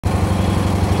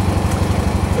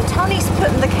Tony's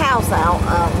putting the cows out,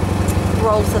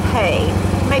 rolls of hay.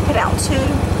 He may put out 2. I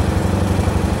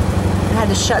had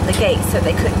to shut the gate so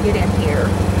they couldn't get in here.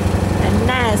 And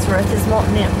Nazareth is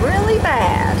wanting it really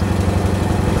bad.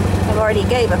 I've already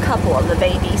gave a couple of the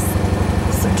babies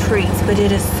some treats, but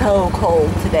it is so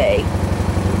cold today.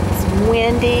 It's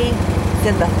windy, it's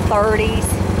in the 30s,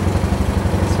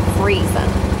 it's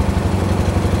freezing.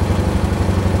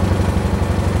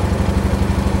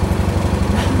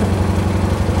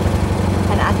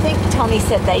 And I think Tony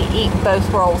said they eat both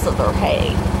rolls of their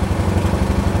hay.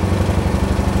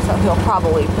 So he'll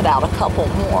probably put out a couple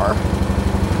more.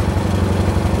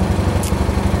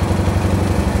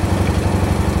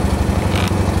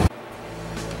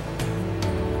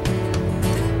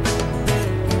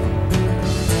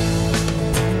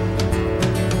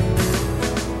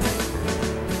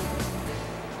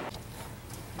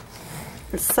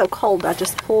 It's so cold, I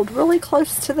just pulled really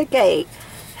close to the gate,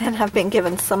 and I've been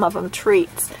giving some of them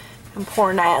treats. And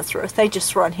poor Nazareth, they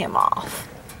just run him off.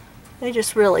 They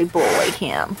just really bully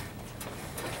him.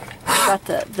 Got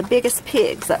the biggest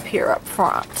pigs up here up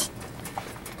front.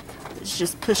 It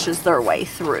just pushes their way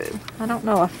through. I don't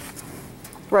know if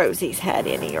Rosie's had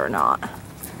any or not.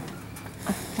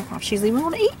 I don't know if she's even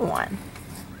going to eat one.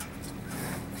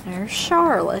 There's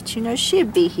Charlotte. You know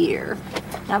she'd be here.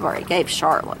 I've already gave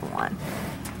Charlotte one.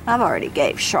 I'm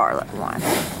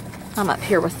up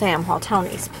here with them while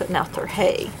Tony's putting out their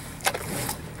hay.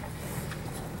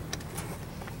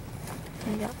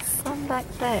 We got some back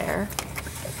there.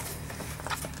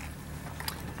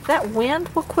 If that wind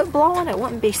will quit blowing, it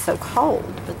wouldn't be so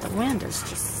cold, but the wind is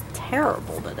just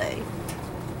terrible today.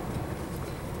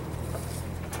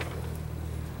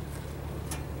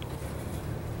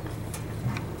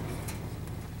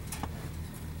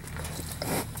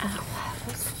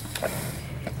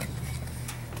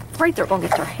 I'm afraid they're going to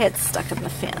get their heads stuck in the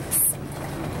fence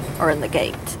or in the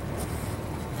gate.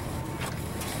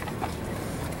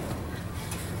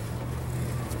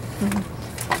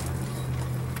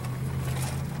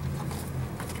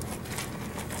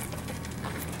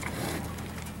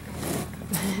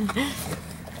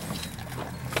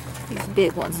 These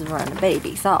big ones run the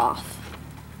babies off.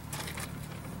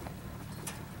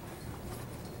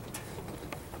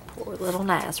 Poor little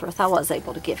Nazareth. I was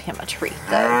able to give him a treat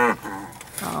though.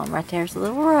 Right there's a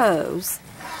little Rose.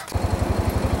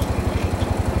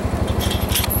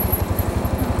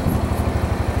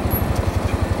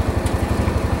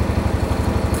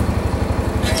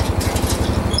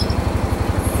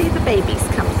 See the babies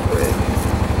come through.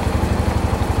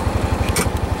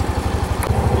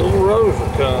 Little Rose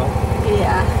will come.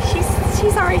 Yeah,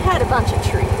 she's already had a bunch of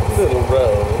treats. Little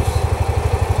Rose.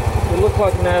 It looked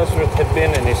like Nazareth had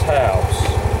been in his house.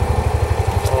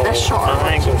 That's Charlotte.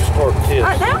 I ain't gonna start this.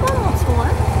 That one wants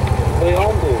one. They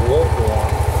all do want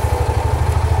one.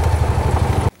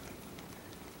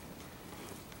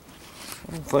 I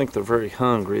don't think they're very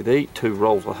hungry. They ate 2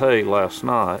 rolls of hay last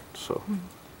night, so.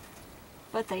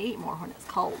 But they eat more when it's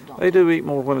cold, don't They do eat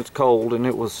more when it's cold, and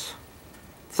it was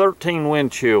 13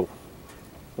 wind chill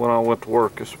when I went to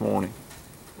work this morning.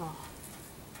 Oh.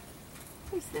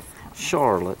 Who's this coming?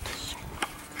 Charlotte.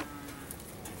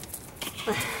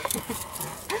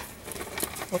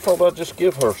 I thought I'd just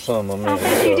give her some a minute I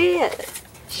think you did,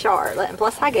 Charlotte. And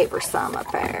plus, I gave her some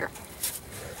up there.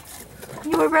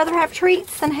 You would rather have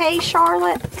treats than hay,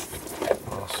 Charlotte?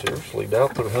 I seriously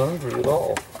doubt they're hungry at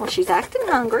all. Well, she's acting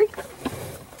hungry.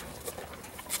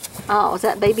 Oh, is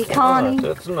that baby Connie? Right,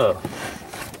 that's enough.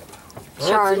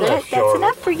 Charlotte, that's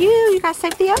enough for you. You gotta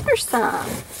save the other some.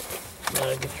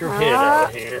 Now get your head out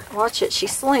of here. Watch it, she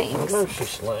slings. I know she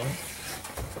slings.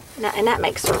 Now, and that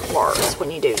makes her worse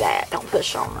when you do that. Don't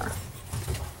push on her.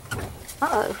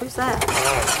 Uh-oh, who's that?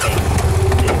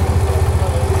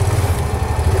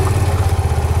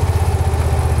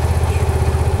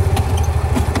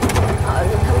 Uh-oh,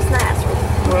 here comes Nazareth.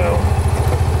 Well,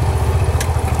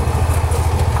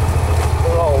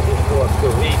 we're all just going to go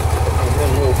eat, and then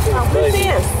we'll finish Who's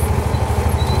this?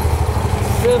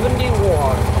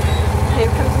 71.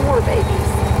 Here comes more babies.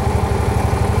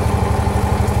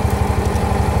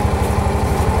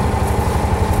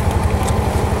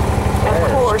 Of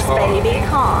course, baby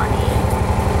Connie.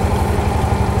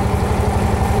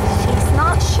 She's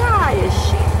not shy, is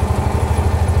she?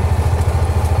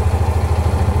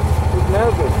 Did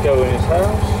Nazareth go in his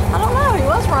house? I don't know. He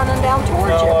was running down towards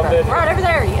No, you. I bet Right over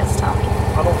there he is, Tony.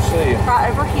 I don't see him. Right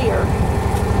over here.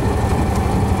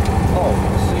 Oh,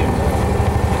 I see him now.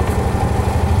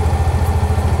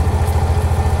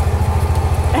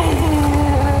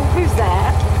 Who's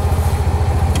that?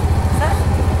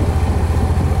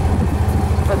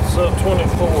 That's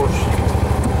 24s.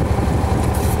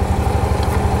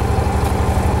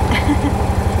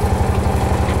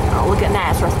 Oh, look at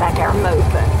Nazareth back there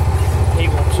moving. He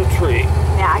wants a treat.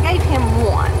 Yeah, I gave him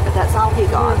one, but that's all he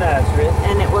got. Nazareth.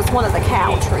 And it was one of the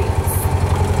cow treats.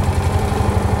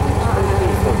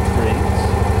 Treats.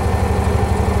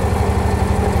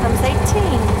 Here comes 18.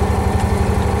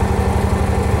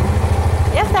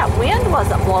 If that wind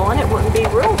wasn't blowing, it wouldn't be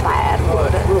real bad,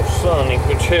 would it? Real sunny,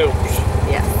 which helps.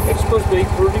 Yes. It's supposed to be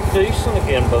pretty decent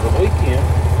again by the weekend.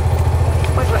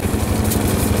 Wait.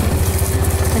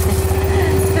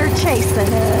 They're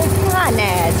chasing us. Hi,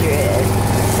 Nazareth.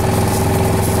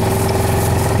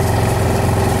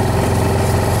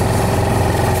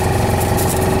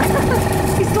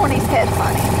 He's doing his head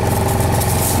funny.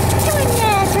 Come on,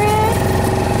 Nazareth.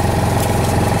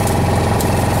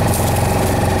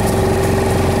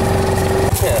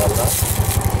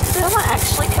 Bella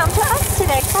actually come to us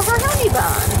today for her honey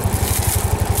bun.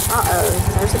 Uh-oh,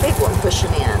 there's a big one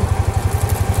pushing in.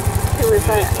 Who is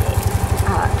that?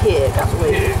 Pig, I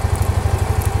believe.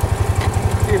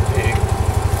 Your pig.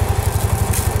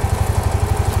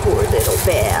 Poor little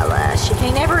Bella. She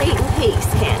can't ever eat in peace,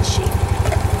 can she?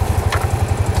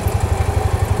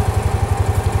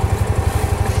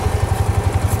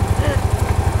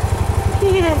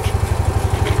 Pig.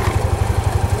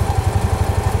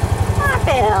 Hi,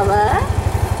 Bella.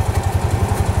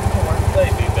 Where's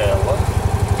baby Bella?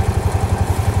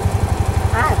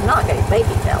 I have not gave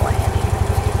baby Bella any.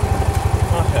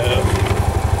 I have.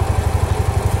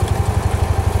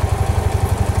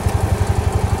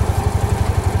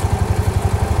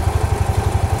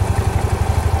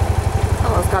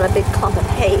 Bella's got a big clump of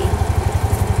hay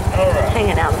Alright.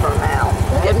 hanging out of her mouth.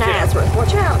 Look at Nazareth.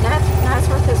 Watch out.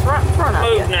 Nazareth is right in front of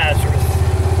you. Move, Nazareth.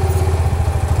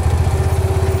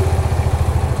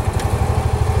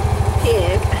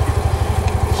 Pig.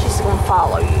 She's going to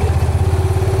follow you.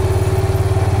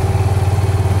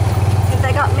 Have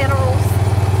they got minerals?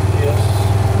 Yes.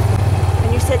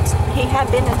 And you said he had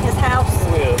been in his house?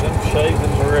 Yeah, them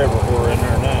shavings are everywhere in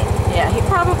there now. Yeah, he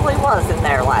probably was in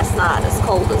there last night, as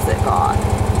cold as it got.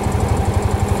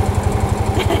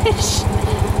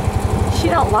 She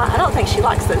don't like. I don't think she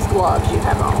likes those gloves you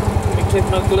have on. You take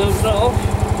my gloves off?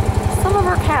 Some of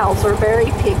our cows are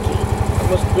very picky. That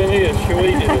must have been it. She'll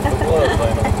eat it with the gloves,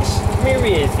 ain't it? Where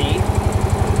is he?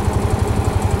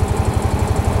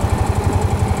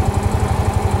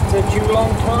 Is that you,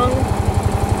 long tongue?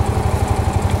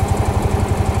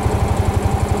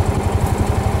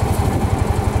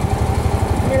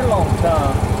 Here, long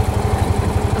tongue.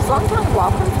 Is long tongue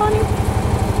walking funny?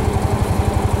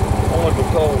 Only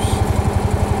because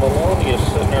Melania's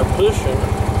sitting there pushing.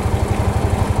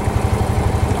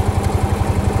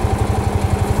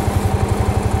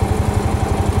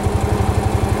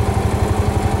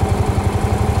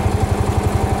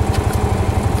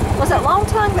 Was it long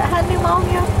tongue that had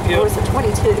pneumonia? Yep. Or was it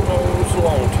 22? No, it was a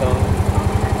long tongue.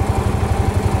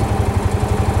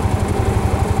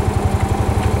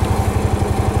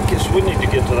 Guess we need to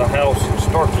get to the house and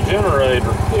start the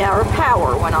generator. Yeah, our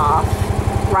power went off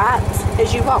right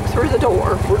as you walk through the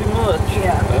door. Pretty much.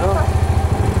 Yeah.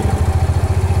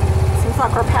 Seems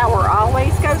like our power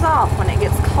always goes off when it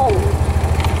gets cold.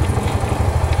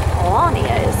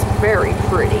 Melania is very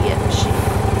pretty, isn't she?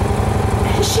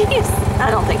 She is. I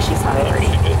don't think she's hungry.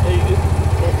 She didn't eat it.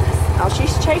 Goodness. Oh,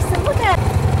 she's chasing. Look at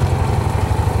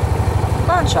a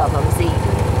bunch of them's eating.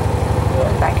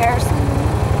 Yeah. Back there's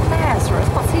Nazareth.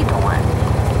 What's he doing?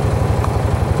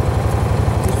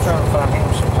 He's trying to find him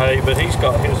some hay, but he's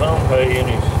got his own hay in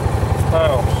his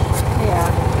house. Yeah.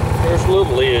 There's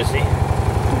little Izzy.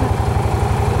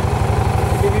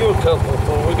 Give you a couple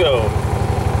before we go.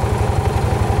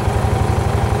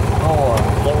 Oh,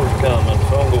 more's coming,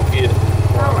 so I'm going to get it.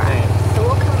 All right. So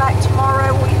we'll come back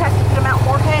tomorrow. Will you have to put them out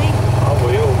more hay? I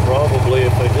will, probably,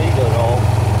 if they eat it all.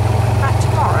 Come back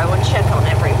tomorrow and check on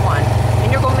everyone. And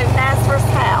you're going to move Nazareth's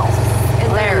house in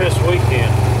there. This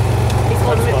weekend. He's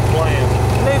going That's to my plan.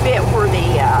 move it where the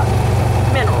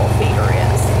mineral feeder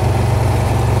is.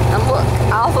 And look,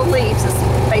 all the leaves is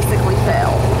basically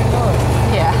fell.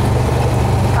 Yeah.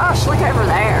 Gosh, look over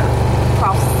there.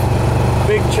 Across.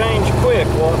 Big change quick,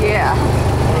 what? Yeah.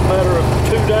 In a matter of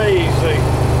 2 days, the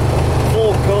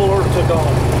full color to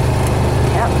gone.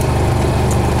 Yep.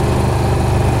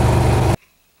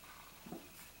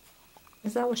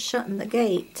 As I was shutting the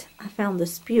gate, I found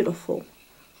this beautiful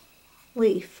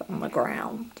leaf on the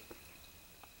ground.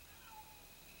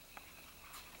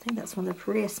 I think that's one of the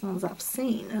prettiest ones I've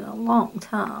seen in a long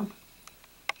time.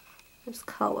 Those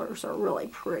colors are really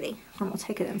pretty. I'm going to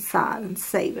take it inside and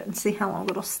save it and see how long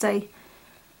it'll stay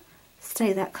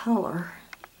that color.